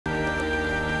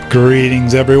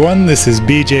Greetings everyone, this is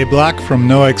BJ Black from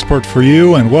No Export For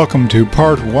You, and welcome to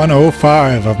part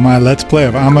 105 of my Let's Play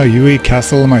of Amayui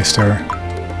Castle Meister.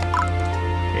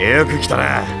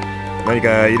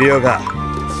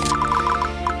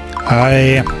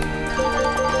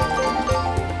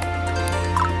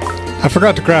 I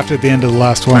forgot to craft at the end of the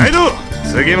last one.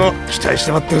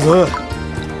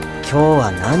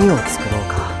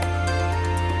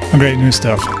 Great new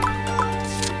stuff.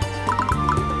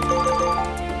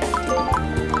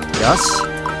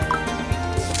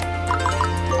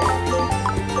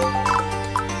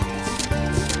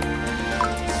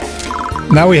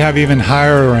 Now we have even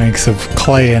higher ranks of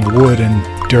clay and wood and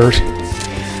dirt.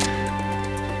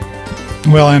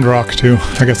 Well, and rock too.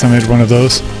 I guess I made one of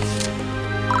those.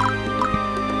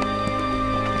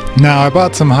 Now I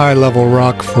bought some high level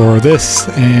rock for this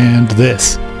and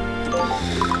this.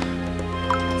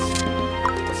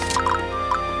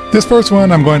 This first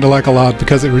one I'm going to like a lot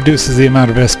because it reduces the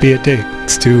amount of SP it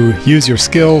takes to use your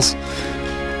skills.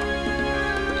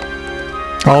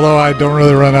 Although I don't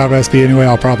really run out of SP anyway,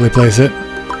 I'll probably place it.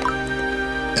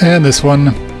 And this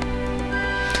one,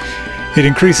 it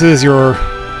increases your,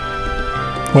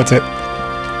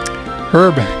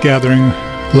 herb gathering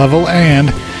level and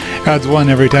adds one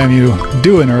every time you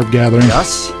do an herb gathering.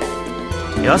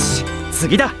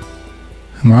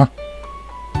 Huh?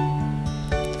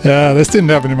 This didn't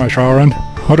happen in my trial run.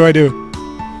 What do I do?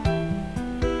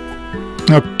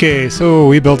 Okay, so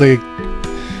we built a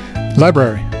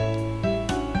library.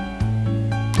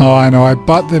 Oh, I know, I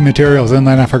bought the materials and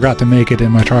then I forgot to make it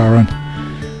in my trial run.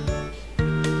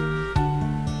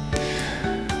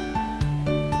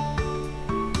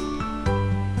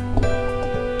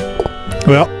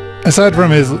 Well, aside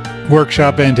from his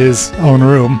workshop and his own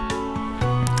room,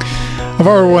 I've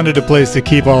already wanted a place to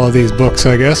keep all of these books,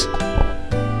 I guess.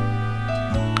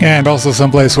 And also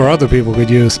someplace where other people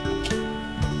could use.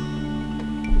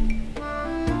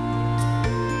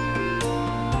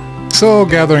 So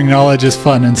gathering knowledge is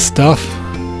fun and stuff.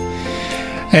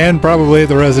 And probably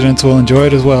the residents will enjoy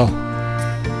it as well.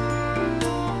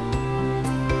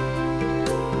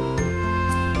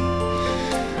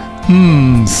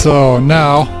 So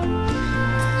now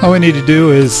all we need to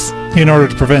do is, in order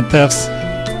to prevent thefts,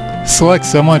 select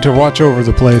someone to watch over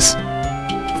the place.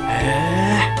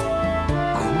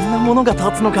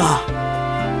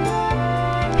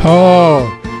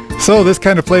 Oh, so this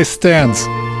kind of place stands.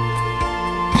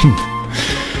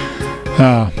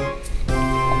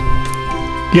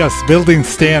 Yes, building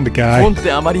stand guy.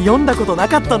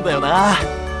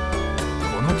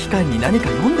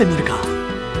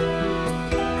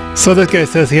 So this guy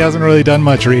says he hasn't really done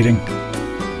much reading.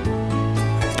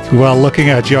 Well, looking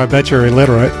at you, I bet you're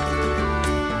illiterate.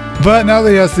 But now that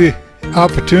he has the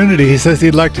opportunity, he says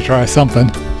he'd like to try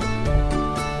something.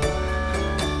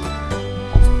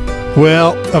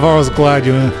 Well, I'm always glad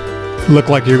you look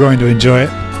like you're going to enjoy it.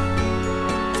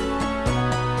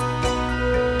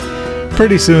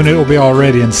 Pretty soon it will be all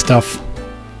ready and stuff.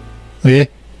 Yeah?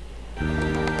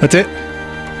 That's it?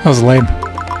 That was lame.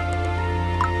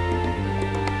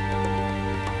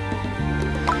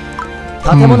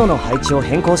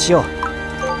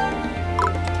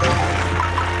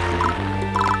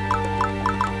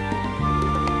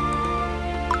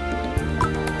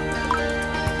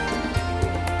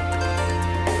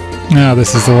 Ah,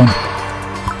 this is the one.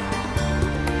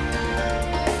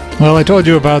 Well, I told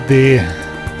you about the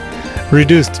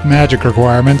reduced magic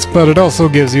requirements, but it also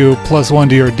gives you +1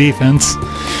 to your defense,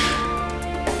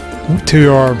 to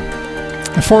your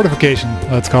fortification,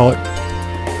 let's call it.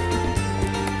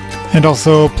 And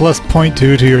also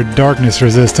 +0.2 to your darkness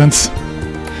resistance.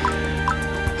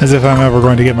 As if I'm ever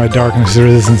going to get my darkness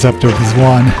resistance up to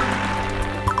 +1.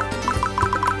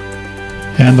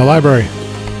 And the library.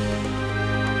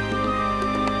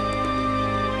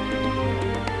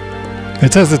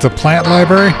 It says it's a plant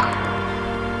library?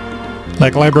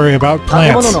 Like library about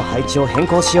plants.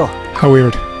 How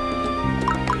weird.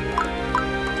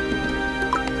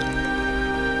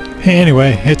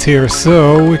 Anyway, it's here,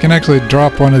 so we can actually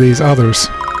drop one of these others.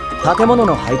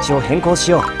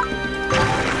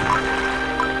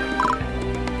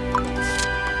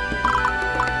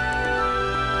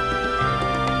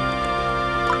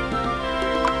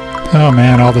 Oh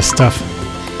man, all this stuff.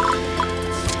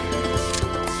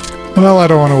 Well, I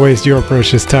don't want to waste your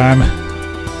precious time.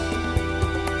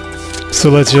 So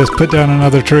let's just put down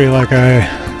another tree like I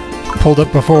pulled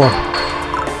up before.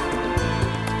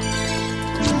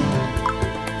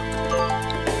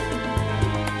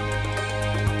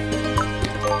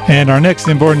 And our next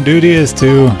important duty is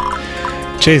to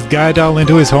chase Gaidal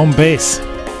into his home base.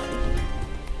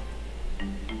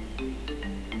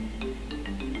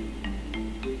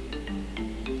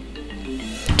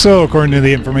 So, according to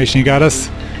the information you got us,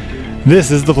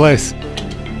 this is the place.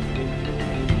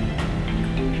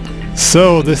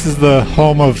 So, this is the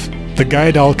home of the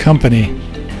Gaidal company.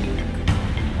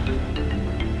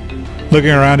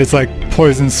 Looking around, it's like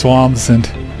poison swamps and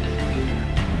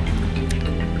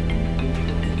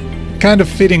kind of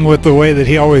fitting with the way that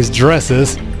he always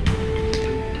dresses.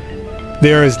 The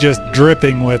air is just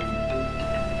dripping with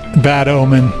bad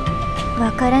omen.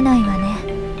 わからないわ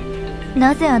ね。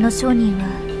なぜあの商人は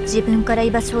自分から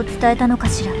居場所を伝えたのか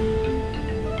しら。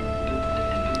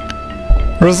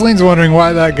Rosaline's wondering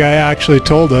why that guy actually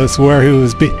told us where he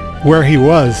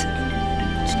was.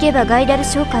 聞けばガイダル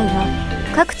商会は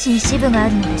各地に支部があ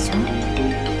るのでしょ。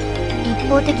一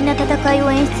方的な戦い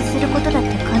を演出することだって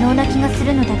可能な気がす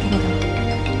るのだけれど。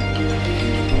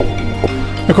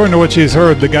According to what she's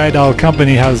heard, the Gaidal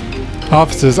company has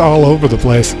offices all over the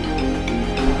place.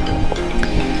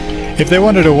 If they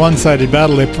wanted a one-sided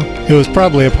battle, it was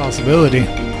probably a possibility.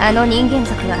 あの人間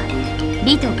族は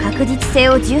美と確実性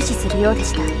を重視するようで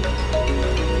した。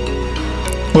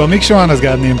Well, Mikshawana's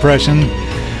gotten the impression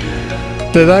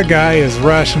that that guy is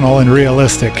rational and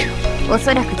realistic. お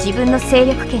そらく自分の勢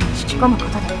力圏に引き込むこ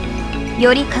とで、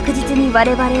より確実に我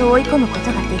々を追い込むこ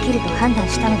とができると判断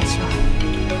したのでしょ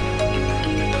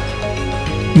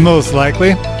う。Most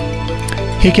likely,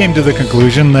 he came to the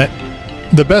conclusion that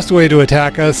the best way to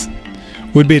attack us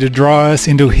would be to draw us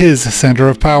into his center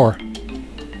of power.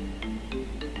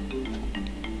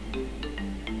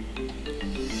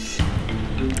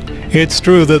 It's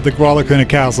true that the Gwalakuna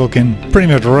castle can pretty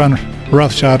much run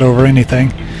roughshod over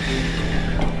anything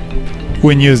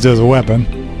when used as a weapon.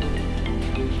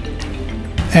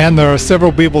 And there are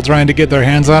several people trying to get their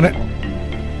hands on it.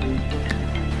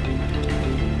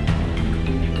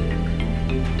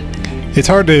 It's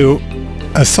hard to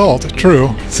assault,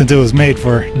 true, since it was made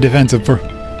for defensive,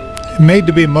 made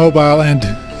to be mobile and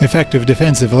effective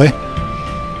defensively.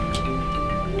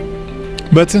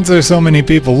 But since there's so many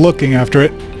people looking after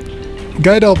it,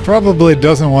 Gaidal probably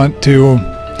doesn't want to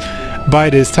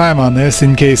bide his time on this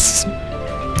in case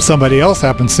somebody else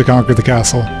happens to conquer the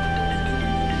castle.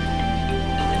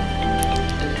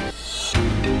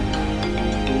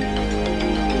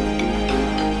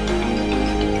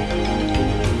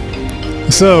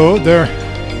 So,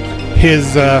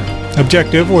 his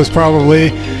objective was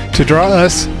probably to draw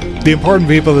us, the important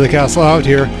people of the castle, out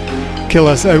here, kill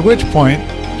us, at which point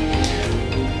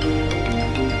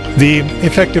the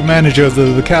effective manager of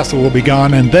the castle will be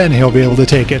gone, and then he'll be able to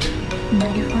take it. な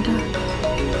るほど。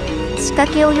仕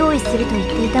掛けを用意すると言っ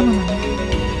ていたものね。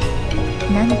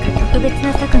何か特別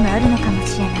な策があるのかも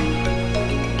しれない。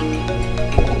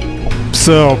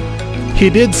So, he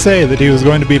did say that he was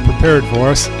going to be prepared for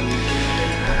us.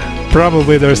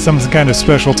 Probably there's some kind of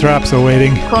special traps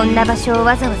awaiting. こんな場所を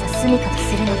わざわざ住みかと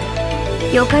するの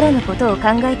で、よからぬことを考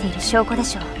えている証拠で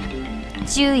しょう。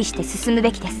注意して進む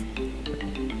べきです。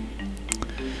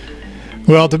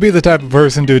Well, to be the type of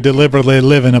person to deliberately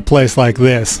live in a place like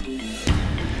this,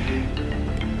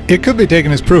 it could be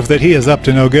taken as proof that he is up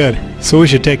to no good, so we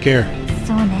should take care.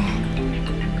 そうね。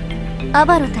ア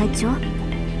バロ隊長、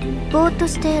ぼーっと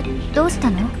してどうした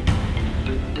の？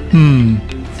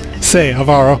 Say,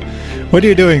 Alvaro, what are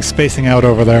you doing spacing out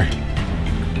over there?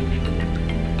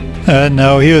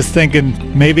 No, he was thinking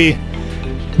maybe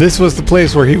this was the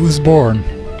place where he was born.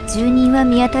 住人は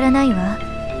見当たらないわ。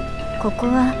ここ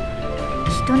は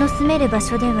人の住める場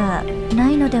所ではな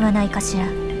いのではないかしら。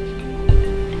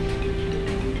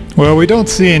Well, we don't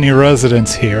see any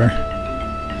residents here.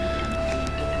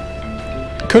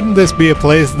 Couldn't this be a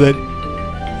place that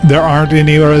there aren't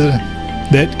any residents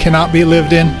that cannot be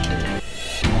lived in?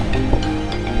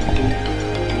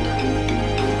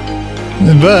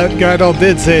 But Gaidal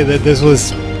did say that this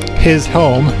was his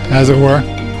home, as it were.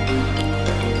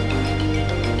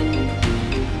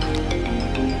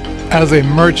 As a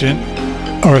merchant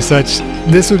or such,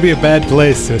 this would be a bad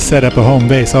place to set up a home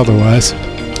base otherwise.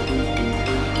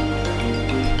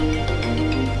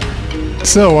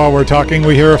 So while we're talking,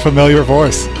 we hear a familiar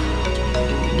voice.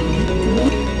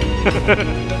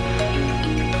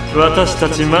 私た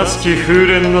ち魔式風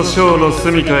蓮の将の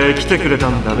住処へ来てくれた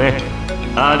んだね。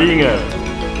ありがとう。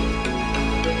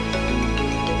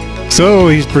 So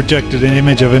he's projected an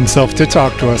image of himself to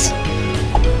talk to us.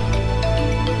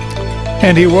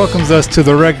 And he welcomes us to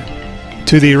the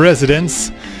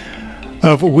residence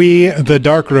of we the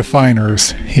Dark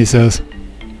Refiners, he says.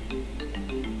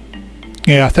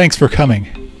 Yeah, thanks for coming.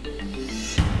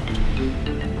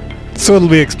 So it'll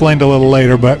be explained a little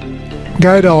later, but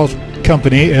Gaidal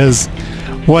Company is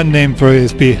one name for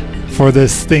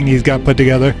this thing he's got put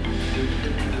together.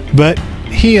 But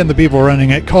he and the people running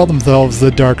it call themselves the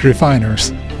Dark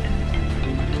Refiners.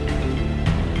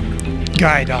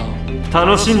 Gaidal.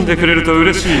 楽しんでくれると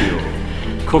嬉しいよ。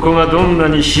ここがどんな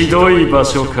にひどい場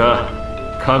所か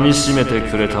噛み締めて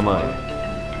くれたまえ。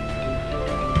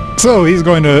 So he's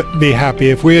going to be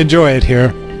happy if we enjoy it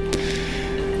here.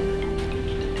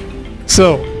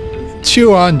 So,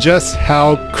 chew on just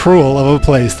how cruel of a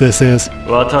place this is.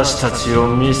 私たちを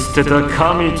見捨てた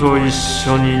神と一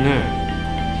緒にね。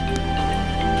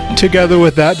 Together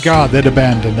with that god that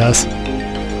abandoned us.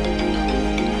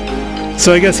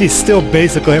 So I guess he's still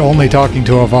basically only talking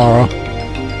to Avaro.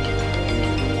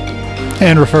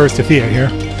 And refers to Fia here.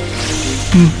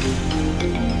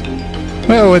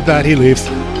 Well, with that he leaves.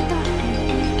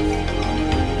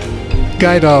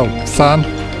 Gaidal-san.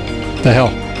 The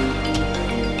hell.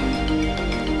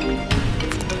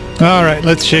 Alright,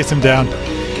 let's chase him down.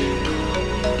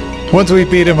 Once we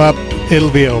beat him up,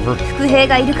 it'll be over. 伏兵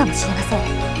がいるかもしれません。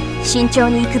慎重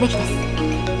に行くべきです。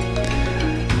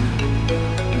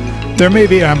 There may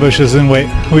be ambushes in wait.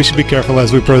 We should be careful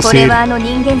as we これ proceed. は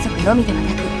人間族のみでは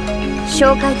なく、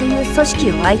商会という組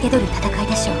織を相手取る戦い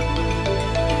でしょう。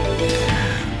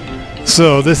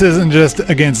 So this isn't just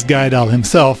against Gaidal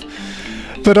himself,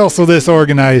 but also this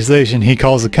organization he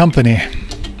calls a company.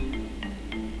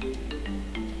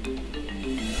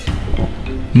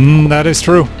 That is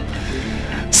true.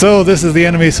 So this is the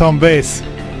enemy's home base.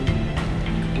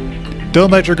 Don't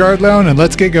let your guard down and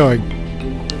let's get going.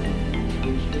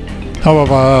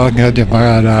 However,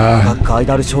 ガイ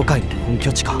ダル商会の本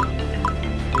拠地か。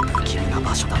不気味な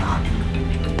場所だな。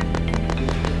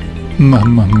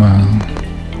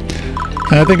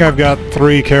I think I've got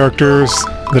 3 characters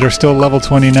that are still level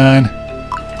 29.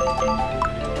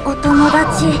 お友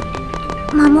達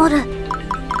守る。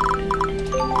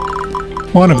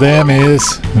 One of them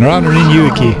is Ranrin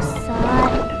Yuki.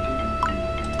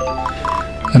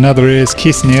 Another is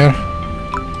Kisnir.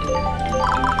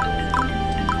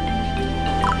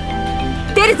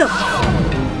 出るぞ。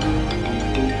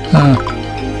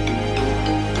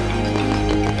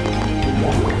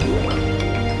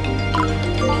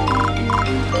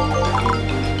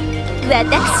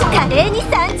 私華麗に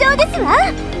参上ですわ。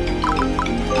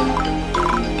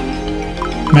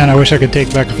 Man, I wish I could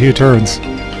take back a few turns.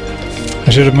 I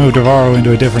should have moved Avaro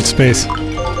into a different space.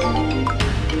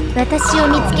 私を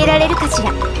見つけられるかし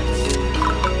ら。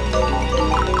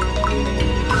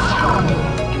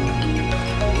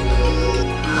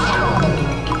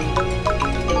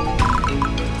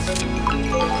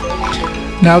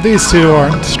 Now these two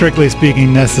aren't strictly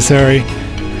speaking necessary.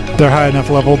 They're high enough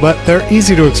level, but they're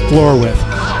easy to explore with.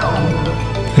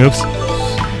 Oops.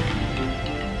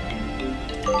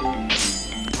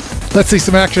 Let's see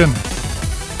some action.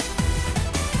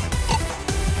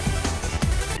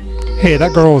 Hey,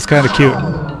 that girl was kind of cute.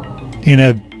 In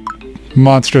a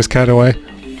monstrous kind of way.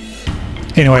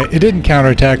 Anyway, it didn't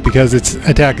counterattack because its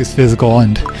attack is physical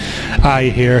and I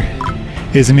here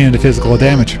is immune to physical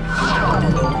damage.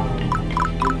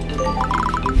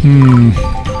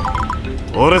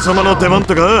 俺様の出番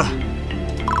とか。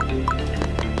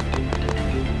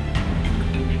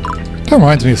 That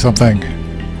reminds me of something.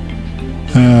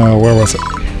 Where was it?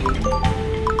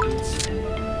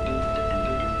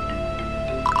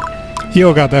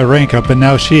 Yo got that rank up and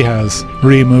now she has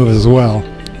remove as well.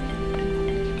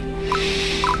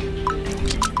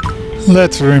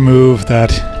 Let's remove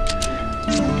that.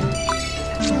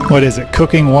 What is it?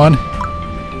 Cooking 1?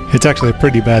 It's actually a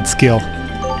pretty bad skill.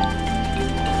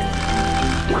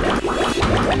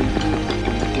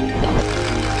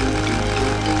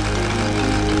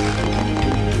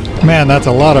 Man, that's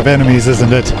a lot of enemies,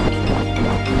 isn't it?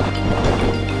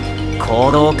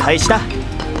 行動開始だ。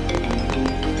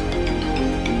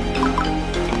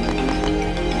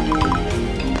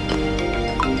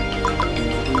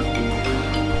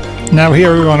 Now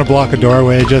here we want to block a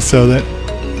doorway just so that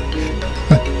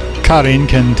Karin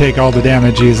can take all the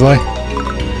damage easily.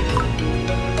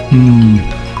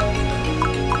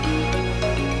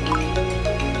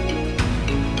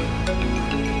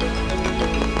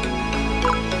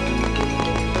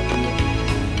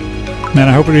 Man,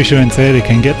 I hope Rishu and Seiri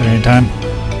can get there in time.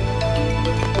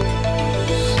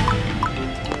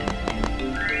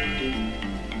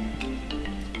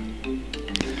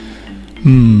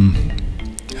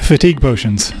 Fatigue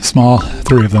potions. Small.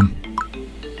 3 of them.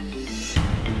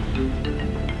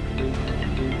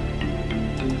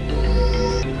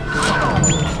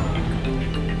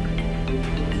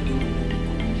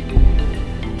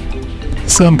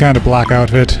 Some kind of black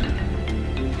outfit.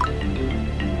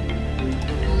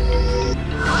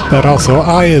 But also,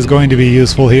 Ai is going to be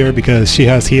useful here because she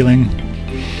has healing.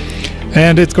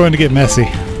 And it's going to get messy.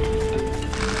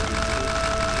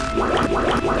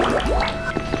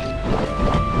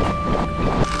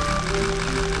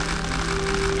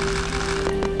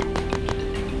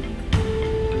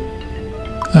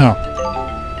 Oh.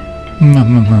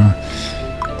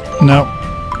 No.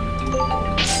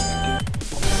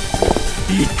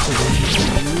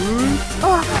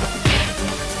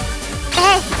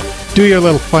 Do your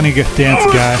little funny dance,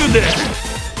 guy.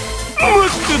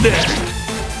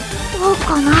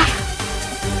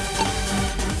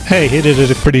 Hey, he did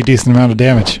a pretty decent amount of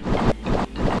damage.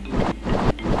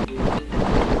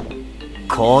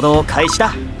 行動開始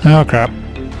だ。 Oh crap.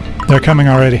 They're coming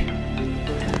already.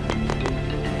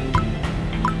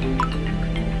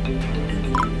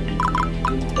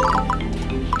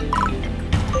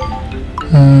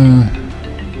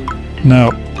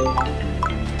 No.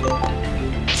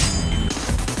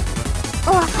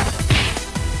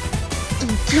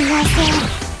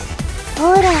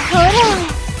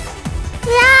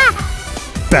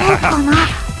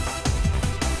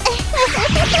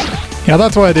 Yeah,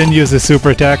 that's why I didn't use the super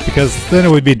attack, because then it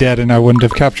would be dead and I wouldn't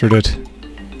have captured it.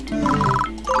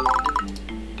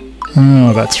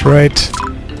 Oh, that's right.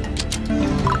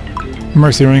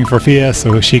 Mercy ring for Fia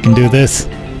so she can do this.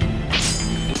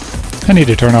 I need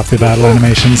to turn off the battle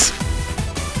animations.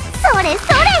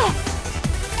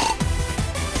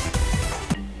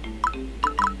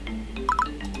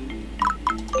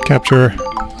 Capture.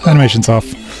 Animations off.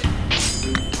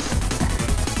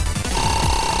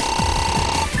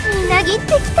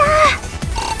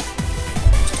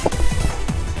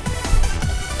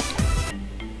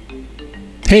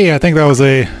 Hey, I think that was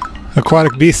a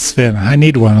aquatic beast spin. I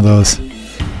need one of those.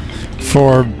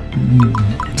 For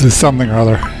something or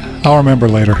other. I'll remember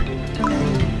later.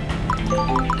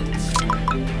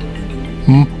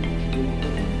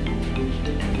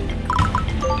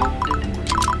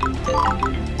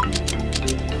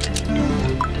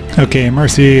 Okay,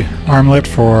 Mercy armlet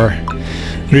for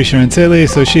Risha and Silly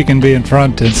so she can be in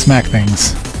front and smack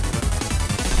things.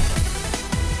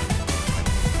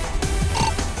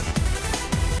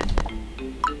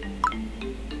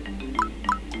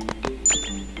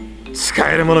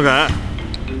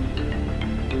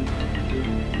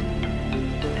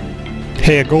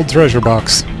 Hey, a gold treasure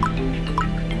box.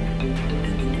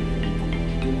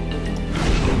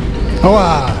 Oh,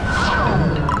 ah!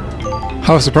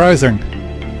 How surprising.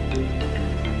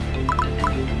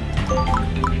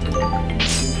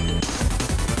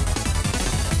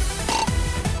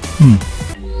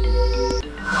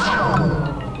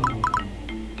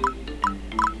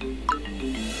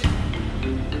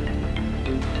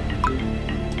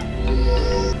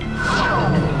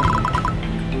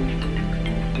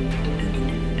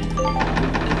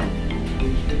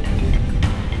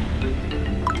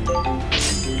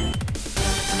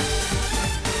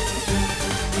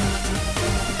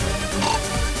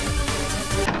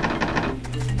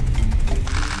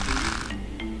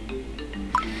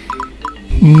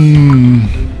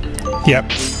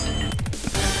 Yep.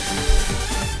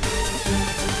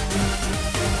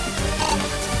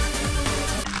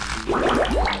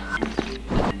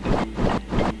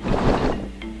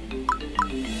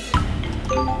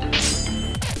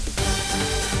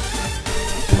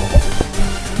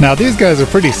 Now these guys are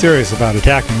pretty serious about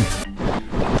attacking.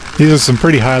 These are some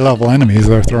pretty high level enemies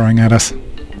they're throwing at us.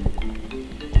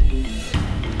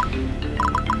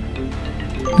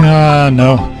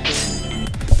 No.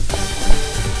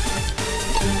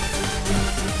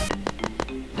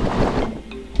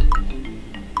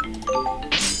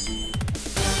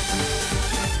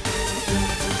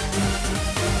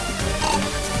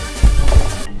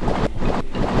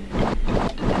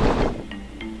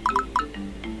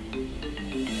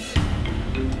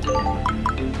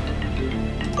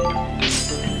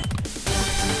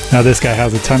 Now this guy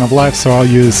has a ton of life, so I'll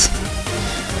use...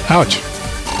 Ouch!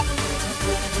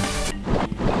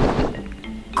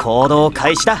 行動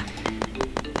開始だ。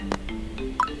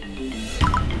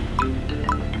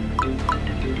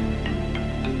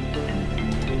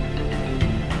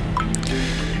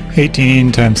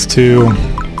 18 times 2.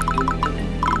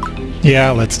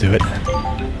 Yeah, let's do it.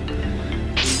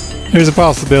 There's a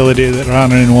possibility that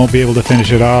Ronin won't be able to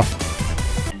finish it off.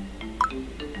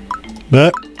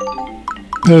 But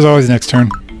there's always next turn.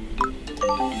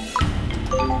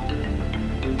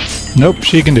 Nope,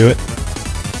 she can do it.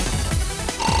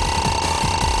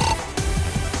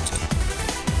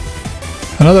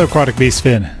 Another aquatic beast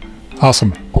fin.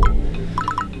 Awesome.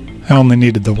 I only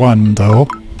needed the one, though.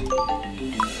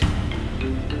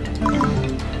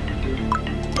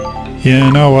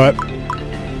 You know what?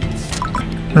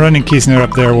 Running Kisner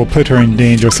up there will put her in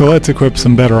danger, so let's equip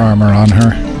some better armor on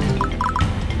her.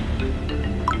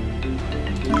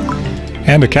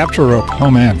 And a capture rope. Oh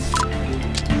man.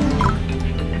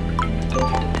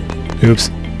 Oops.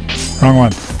 Wrong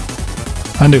one.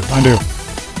 Undo, undo.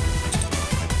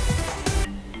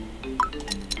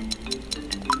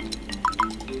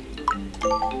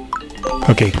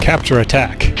 Okay, capture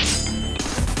attack.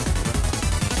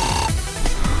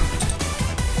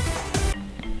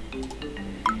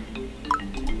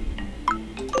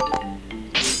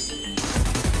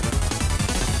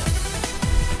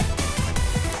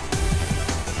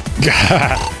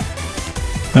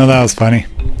 Oh, that was funny.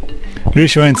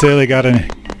 Risho and Sally got a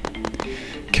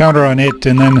counter on it,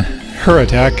 and then her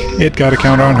attack, it got a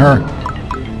counter on her.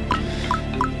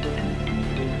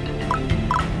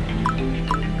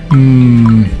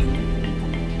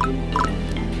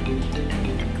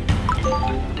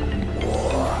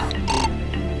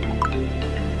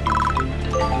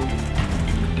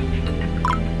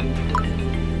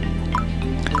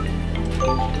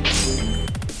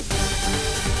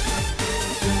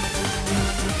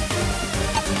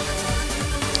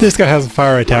 This guy has a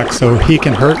fire attack, so he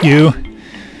can hurt you,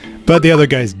 but the other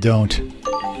guys don't.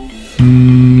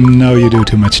 No, you do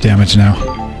too much damage now.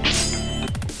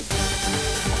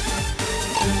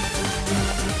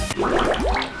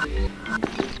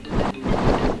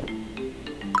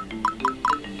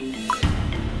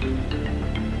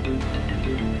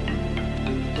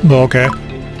 Well, okay.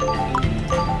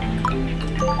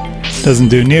 Doesn't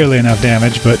do nearly enough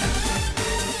damage, but...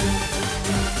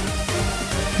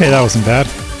 Hey, that wasn't bad.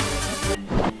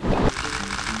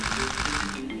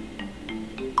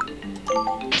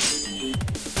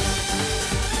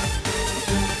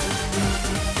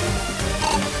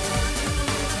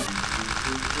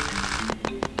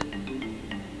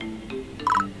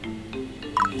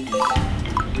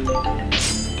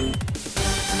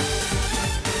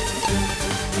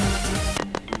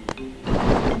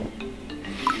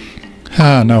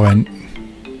 Ah, no, and...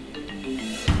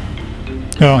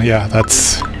 Oh, yeah,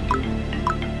 that's...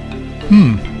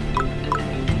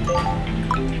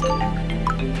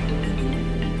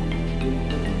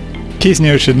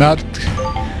 Kisneo should not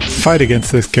fight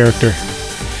against this character.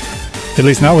 At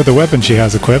least not with the weapon she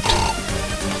has equipped.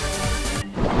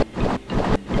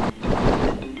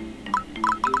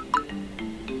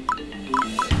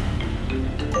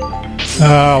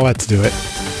 Let's do it.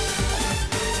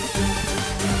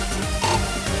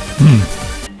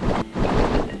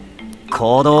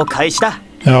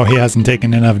 Oh, he hasn't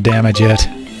taken enough damage yet.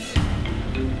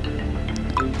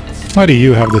 Why do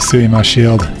you have the Suima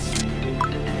shield?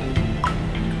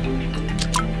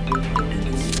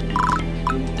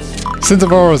 Since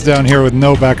Avaro's down here with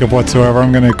no backup whatsoever,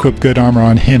 I'm going to equip good armor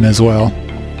on him as well.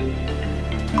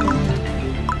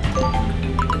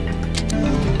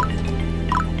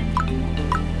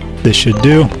 This should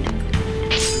do.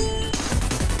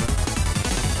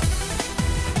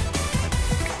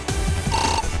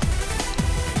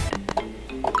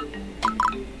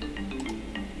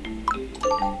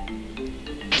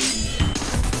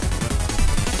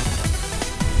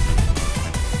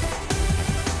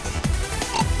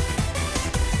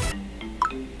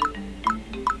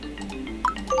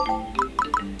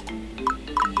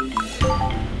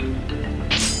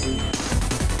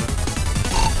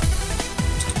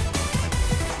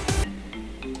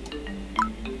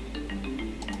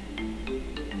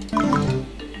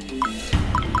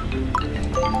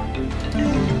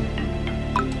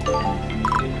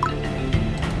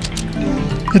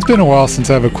 It's been a while since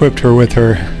I've equipped her with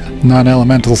her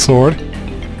non-elemental sword.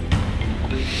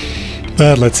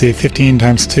 But let's see, 15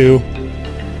 times 2.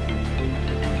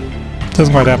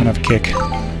 Doesn't quite have enough kick.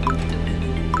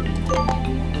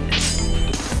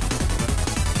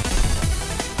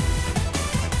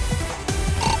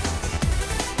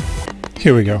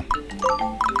 Here we go.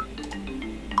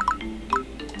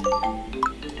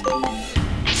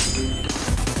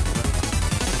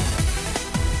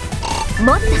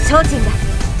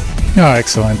 Oh,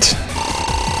 excellent.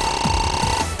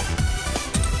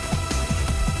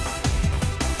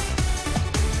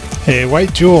 A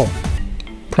white jewel.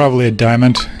 Probably a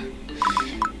diamond.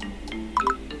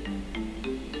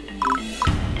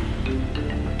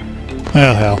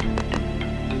 Well, hell.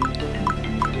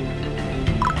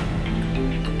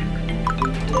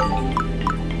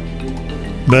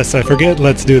 Lest I forget,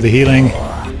 let's do the healing.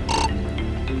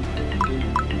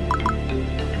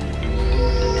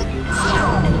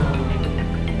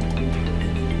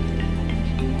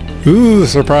 Ooh,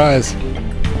 surprise!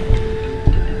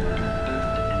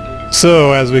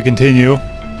 So, as we continue,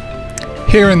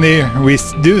 here and there we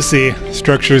do see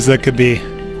structures that could be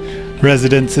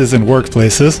residences and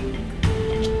workplaces.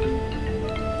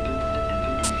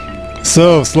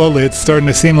 So, slowly it's starting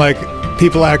to seem like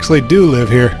people actually do live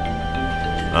here.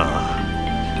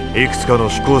 いくつかの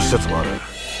飛行施設もある。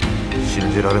信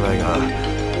じられないが、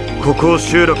ここを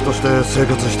集落として生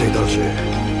活していたらしい。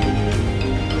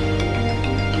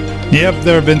Yep,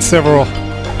 there have been several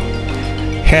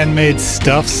handmade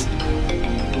stuffs,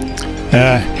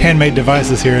 handmade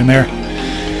devices here and there.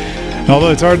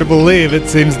 Although it's hard to believe, it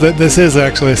seems that this is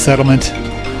actually a settlement.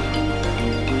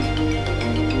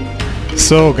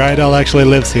 So Gaidal actually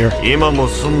lives here. 今も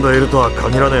住んでいるとは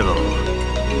限らねえだろう。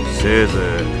せいぜ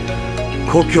い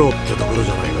故郷ってところ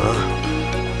じゃないか。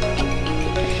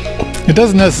It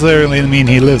doesn't necessarily mean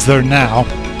he lives there now.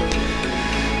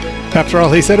 After all,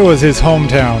 he said it was his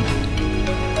hometown.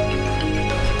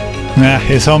 Nah,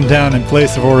 his hometown and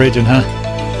place of origin, huh?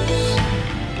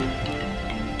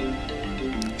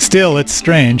 Still, it's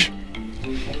strange.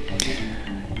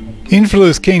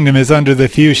 Influ's kingdom is under the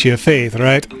Fuchsia faith,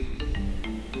 right?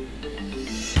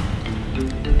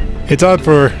 It's odd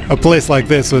for a place like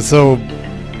this with so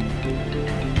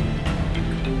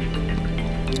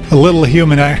little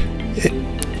human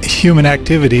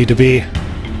activity to be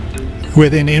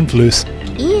within Influ's.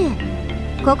 いえ、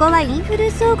ここはインフル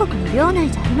ース王国の領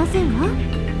内じゃありませんわ。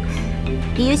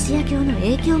フィウシア教の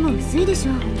影響も薄いでし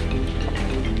ょう。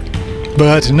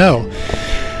But no,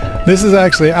 this is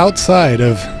actually outside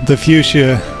of the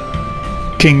Fuchsia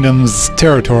Kingdom's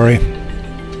territory.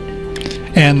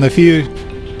 And the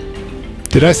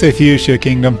did I say Fuchsia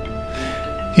Kingdom?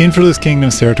 Influ's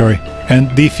Kingdom's territory. And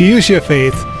the Fuchsia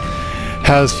faith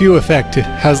has little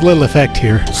effect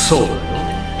here. そうだよ。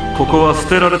ここは捨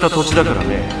てられた土地だから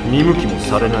ね。見向きも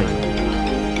されない。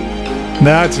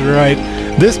That's right.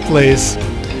 This place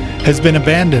has been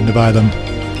abandoned by them.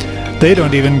 They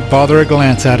don't even bother a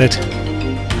glance at it.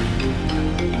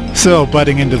 So,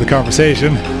 butting into the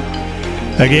conversation,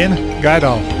 again,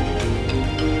 Gaidal.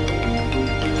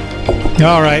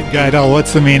 Alright, Gaidal,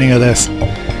 what's the meaning of this?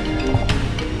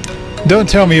 Don't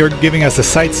tell me you're giving us a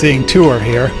sightseeing tour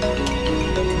here.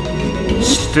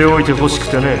 知っておいてほしく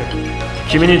てね。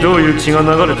君にどういう血が流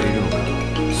れているのか。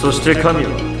そして神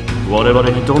は我々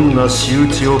にどんな仕打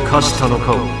ちを課したの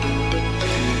かを。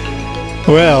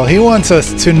Well, he wants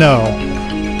us to know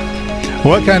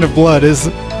what kind of blood is...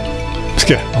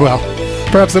 Well,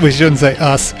 perhaps we shouldn't say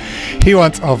us. He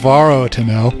wants Alvaro to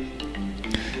know.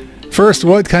 First,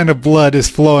 what kind of blood is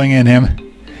flowing in him?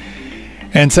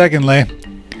 And secondly,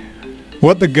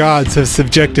 what the gods have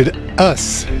subjected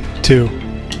us to.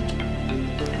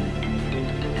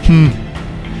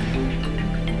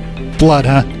 Blood,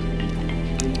 huh?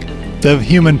 The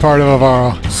human part of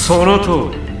Alvaro. その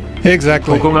通り。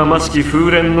Exactly. ここが魔式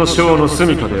風蓮の章の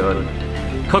住処であり、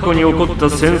過去に起こった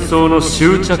戦争の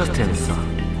終着点さ。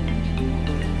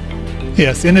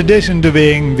Yes, in addition to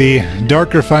being the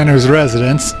Dark Refiner's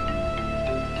residence,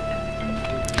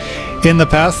 in the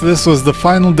past this was the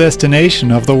final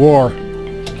destination of the war.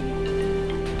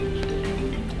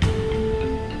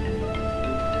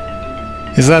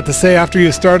 Is that to say, after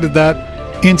you started that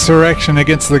insurrection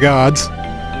against the gods,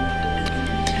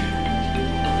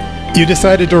 you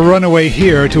decided to run away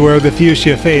here to where the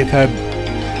Fuchsia faith had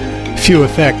few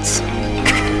effects.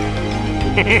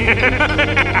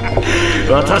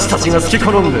 私たちが好き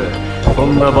好んでこ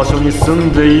んな場所に住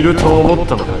んでいると思っ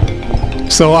たのか。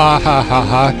 So,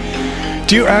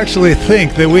 do you actually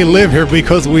think that we live here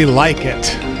because we like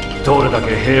it? どれだ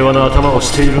け平和な頭を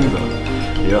しているんだ。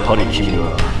やはり君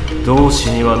は同志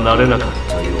にはなれなかっ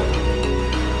たようだ。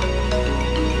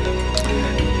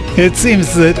 It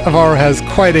seems that Alvaro has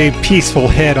quite a peaceful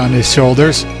head on his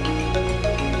shoulders.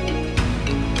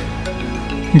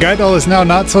 Gaidal is now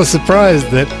not so surprised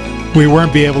that we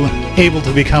weren't able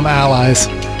to become allies.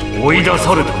 追い出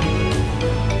された。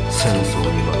戦争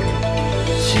に負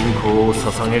け、信仰を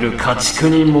捧げる家畜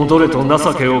に戻れと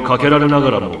情けをかけられな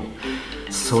がらも、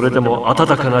それでも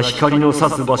温かな光の差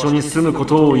す場所に住むこ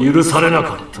とを許されな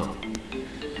かった。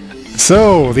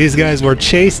 So, these guys were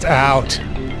chased out.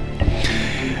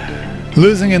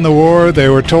 Losing in the war, they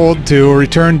were told to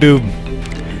return to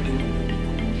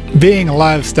being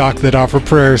livestock that offer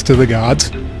prayers to the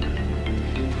gods.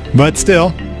 But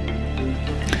still,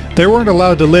 they weren't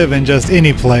allowed to live in just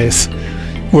any place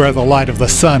where the light of the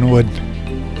sun would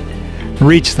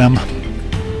reach them.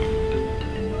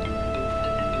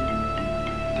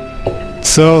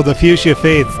 So the Fuchsia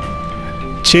faith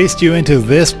chased you into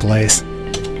this place.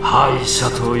 敗者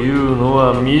というの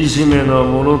は惨めな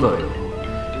ものだよ。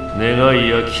願い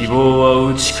や希望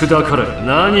は打ち砕かれ、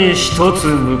何一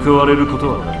つ報われること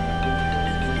はない。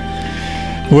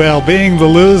 Well, being the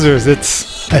losers,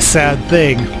 it's a sad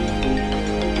thing.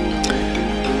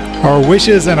 Our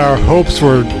wishes and our hopes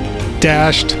were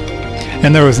dashed,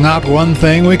 and there was not one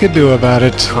thing we could do about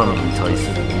it. 神に対す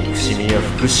る憎しみや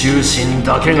復讐心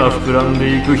だけが膨らん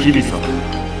でいく日々さ。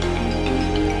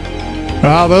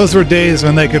 Ah, those were days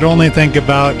when they could only think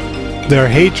about their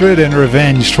hatred and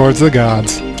revenge towards the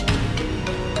gods.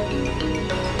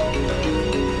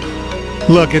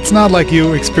 Look, it's not like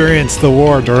you experienced the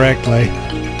war directly.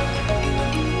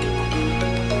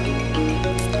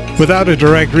 Without a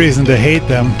direct reason to hate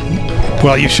them,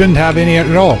 well, you shouldn't have any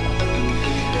at all.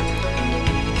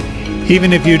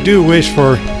 Even if you do wish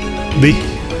for the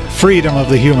freedom of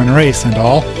the human race and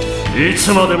all. い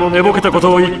つまでも寝ぼけたこ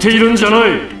とを言っているんじゃな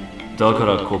い。だか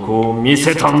らここを見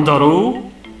せたんだろ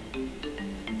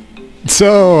う。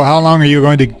So, how long are you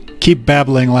going to keep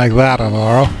babbling like that,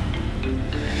 Alvaro?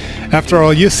 After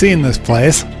all, you've seen this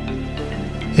place.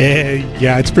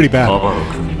 Yeah, it's pretty bad. アバロ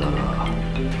君なら、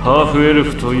ハーフエル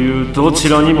フというどち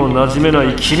らにも馴染めな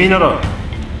い君なら、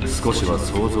少しは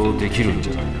想像できるんじ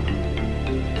ゃないか。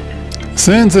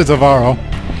Since it's Alvaro,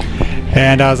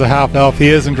 and as a half-elf he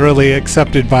isn't really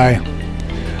accepted by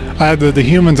either the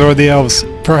humans or the elves,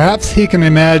 perhaps he can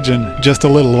imagine just a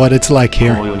little what it's like こ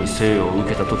here. の世に生を受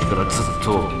けた時からずっ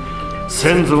と、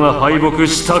先祖が敗北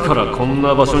したからこん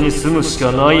な場所に住むし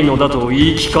かないのだと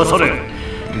言い聞かされ、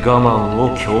我慢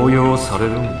を強要され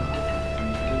るんだ。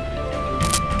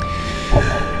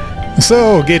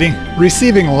So,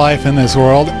 receiving life in this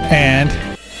world, and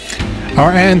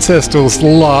our ancestors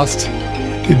lost,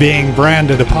 being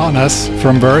branded upon us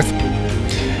from birth,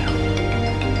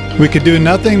 we could do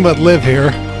nothing but live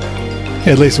here,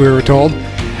 at least we were told,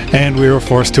 and we were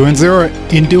forced to endure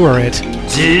it.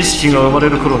 自意識が生まれ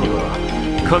る頃には、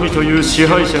神という支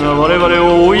配者が我々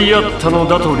を追いやったの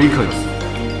だと理解する。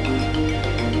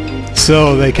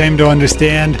 So they came to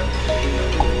understand,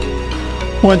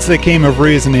 once they came of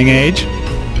reasoning age,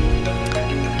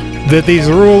 that these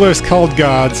rulers called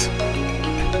gods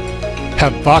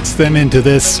have boxed them into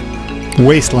this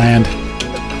wasteland.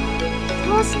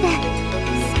 どうして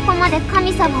そこまで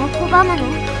神様を拒むの？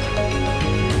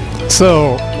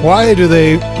 So, why do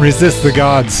they resist the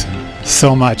gods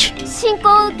so much? 信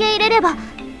仰を受け入れれば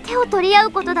手を取り合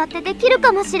うことだってできる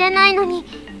かもしれないのに。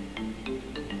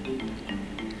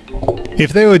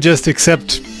 If they would just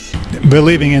accept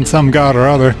believing in some god or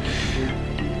other,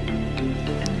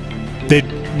 they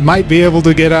might be able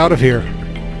to get out of here.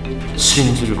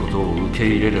 信じることを受け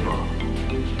入れれば、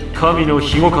神の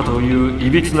庇護下というい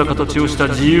びつな形をした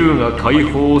自由が解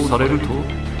放されると。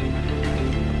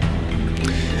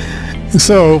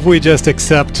 So if we just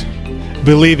accept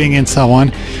believing in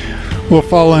someone, we'll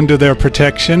fall under their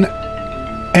protection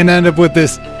and end up with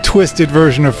this twisted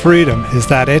version of freedom. Is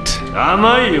that it?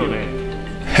 甘いよね。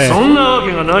そんなわ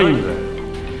けがないんだよ。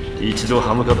一度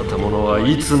歯向かった者は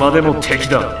いつまでも敵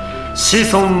だ。子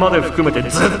孫まで含めて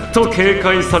ずっと警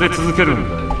戒され続けるん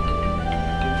だよ。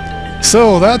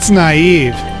 So that's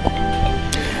naive.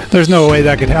 There's no way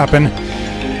that could happen.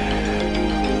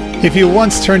 If you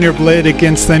once turn your blade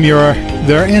against them, you're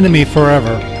their enemy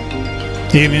forever.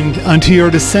 Even unto your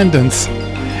descendants,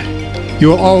 you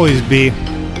will always be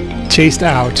chased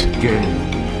out. 現に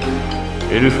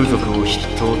エルフ族を筆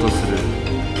頭とする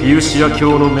フィウシア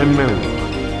教の面々は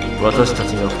私た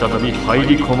ちが再び入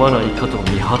り込まないかと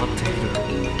見張っ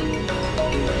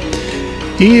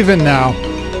ている。 Even now,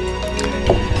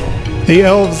 the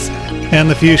elves and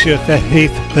the fuchsia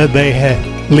faith that they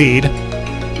lead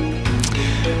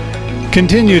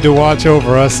continue to watch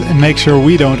over us and make sure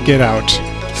we don't get out.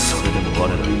 それでも我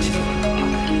ら一族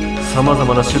はさまざ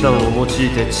まな手段を用い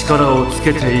て力をつ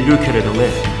けているけれどね。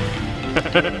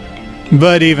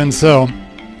But even so,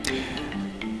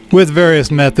 with various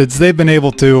methods, they've been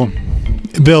able to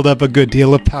build up a good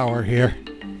deal of power here.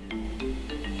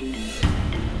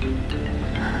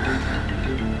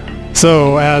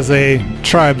 So, as a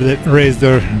tribe that raised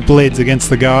their blades against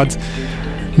the gods,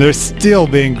 they're still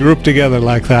being grouped together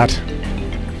like that.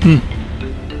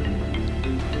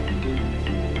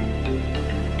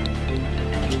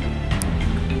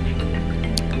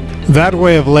 That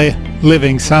way of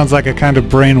living sounds like a kind of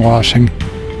brainwashing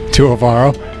to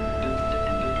Alvaro.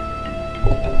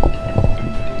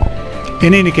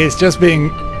 In any case, just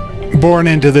being born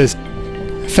into this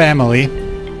family,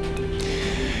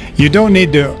 you don't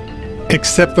need to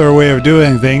accept their way of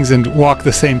doing things and walk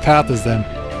the same path as them.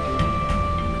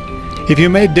 If you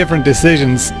made different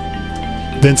decisions,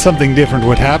 then something different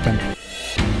would happen.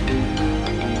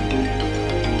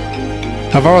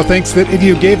 Alvaro thinks that if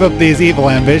you gave up these evil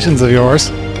ambitions of yours,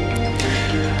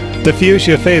 the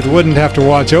fuchsia faith wouldn't have to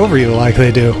watch over you like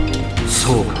they do.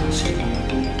 そうかもしれない。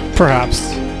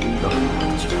 Perhaps. だから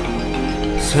私は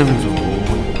先祖を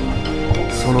思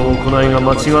い、その行いが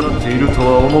間違っていると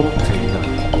は思っていない。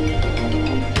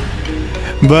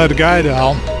 But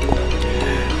Gaidal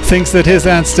thinks that his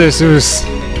ancestors'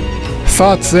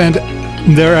 thoughts and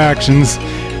their actions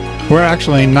were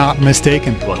actually not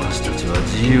mistaken. 私たちは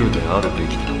自由であるべ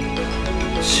きだ。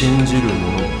信じる者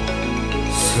も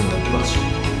住む場所、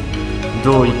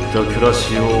どういった暮ら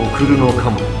しを送るのか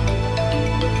も、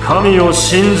神を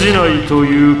信じないと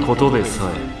いうことで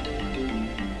さえ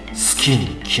好き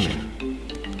に決める。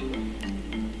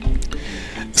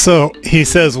 So, he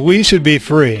says we should be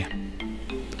free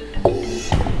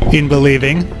in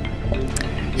believing,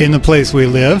 in the place we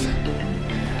live,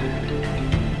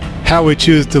 how we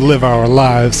choose to live our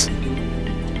lives,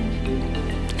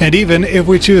 and even if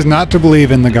we choose not to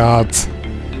believe in the gods,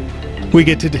 we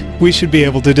should be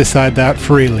able to decide that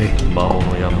freely. 魔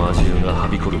物や魔獣がは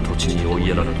びこる土地に追い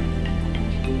やられ、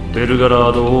ベルガラ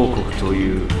ード王国と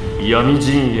いう闇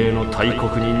陣営の大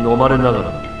国に飲まれなが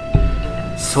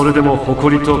ら、それでも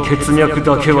誇りと血脈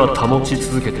だけは保ち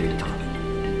続けていた。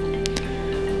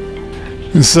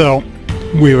 So,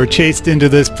 we were chased into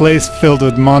this place filled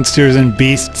with monsters and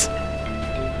beasts,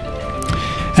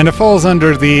 and it falls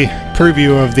under the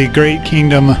purview of the great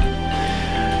kingdom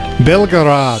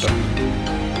Belgorod.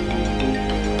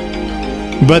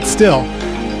 But still,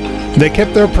 they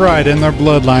kept their pride and their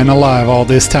bloodline alive all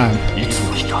this time. いつ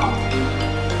の日か、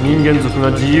人間族が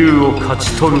自由を勝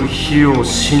ち取る日を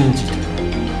信じて、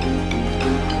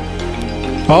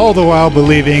 all the while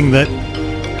believing that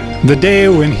the day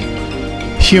when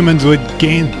humans would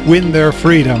win their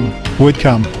freedom would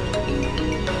come.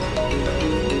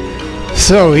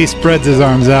 So he spreads his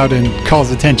arms out and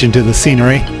calls attention to the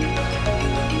scenery.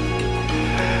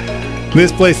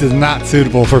 This place is not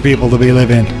suitable for people to be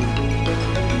living.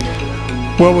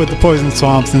 What with the poison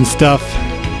swamps and stuff,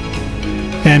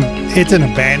 and it's an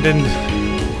abandoned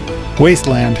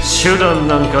wasteland. 手段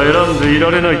なんか選んでいら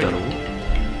れないだろう。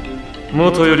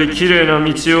元より綺麗な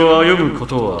道を歩むこ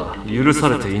とは許さ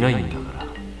れていないんだから。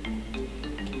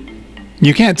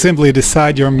 You can't simply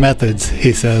decide your methods,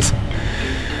 he says.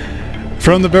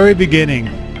 From the very beginning,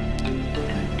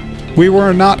 we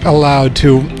were not allowed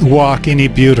to walk any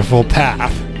beautiful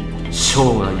path.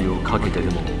 生涯をかけてで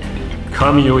も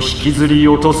神を引きずり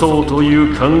落とそうとい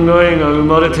う考えが生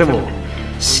まれても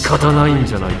仕方ないん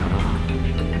じゃないかな。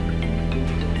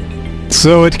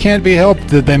 So it can't be helped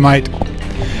that they might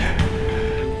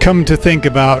come to think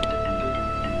about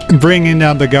bringing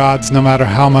down the gods no matter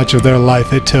how much of their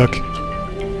life it took.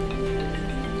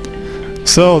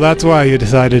 So that's why you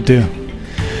decided to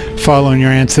follow in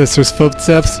your ancestors'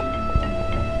 footsteps.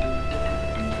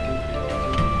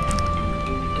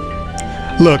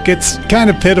 Look, it's kind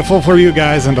of pitiful for you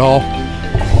guys and all,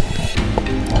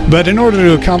 but in order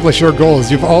to accomplish your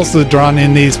goals, you've also drawn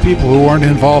in these people who weren't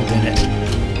involved in it.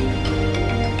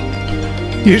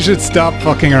 You should stop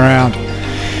fucking around.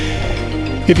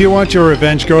 If you want your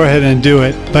revenge, go ahead and do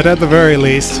it, but at the very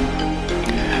least,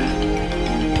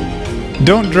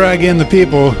 don't drag in the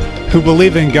people who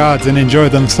believe in gods and enjoy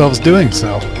themselves doing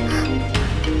so.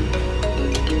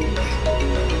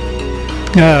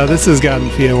 This has gotten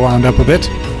Fia wound up a bit.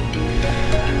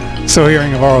 So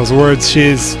hearing Avaro's words,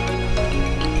 she's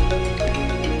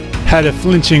had a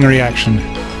flinching reaction.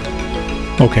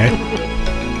 Okay.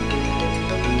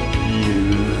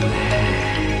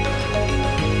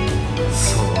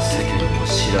 その世間を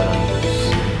知らない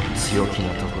強気な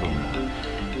ところ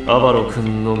がアバロ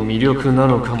君の魅力な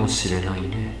のかもしれない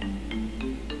ね。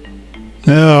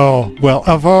 Oh, well,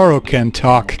 Avaro can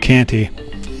talk, can't he?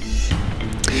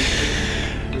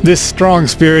 This strong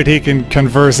spirit he can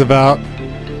converse about,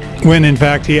 when in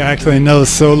fact he actually knows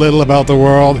so little about the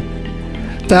world.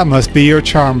 That must be your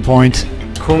charm point.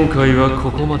 今回はこ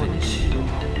こまでにしよ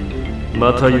う。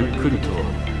またゆっくりと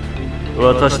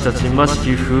私たち魔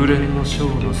式風蓮のショ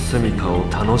ーの住処を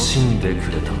楽しんで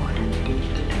くれたま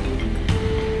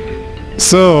え。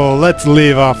 So let's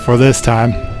leave off for this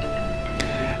time,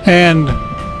 and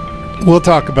we'll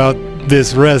talk about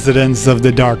this residence of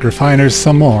the Dark Refiners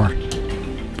some more.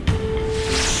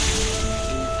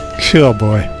 Oh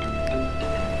boy.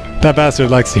 That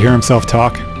bastard likes to hear himself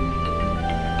talk.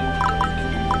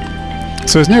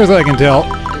 So as near as I can tell,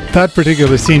 that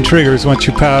particular scene triggers once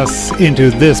you pass into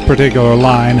this particular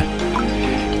line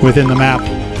within the map.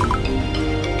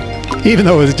 Even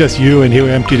though it was just you and he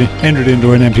entered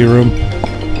into an empty room.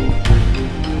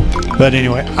 But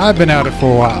anyway, I've been at it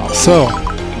for a while, so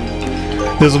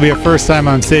this will be a first time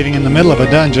I'm saving in the middle of a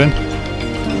dungeon.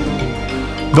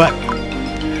 But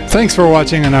thanks for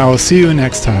watching, and I will see you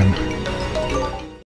next time.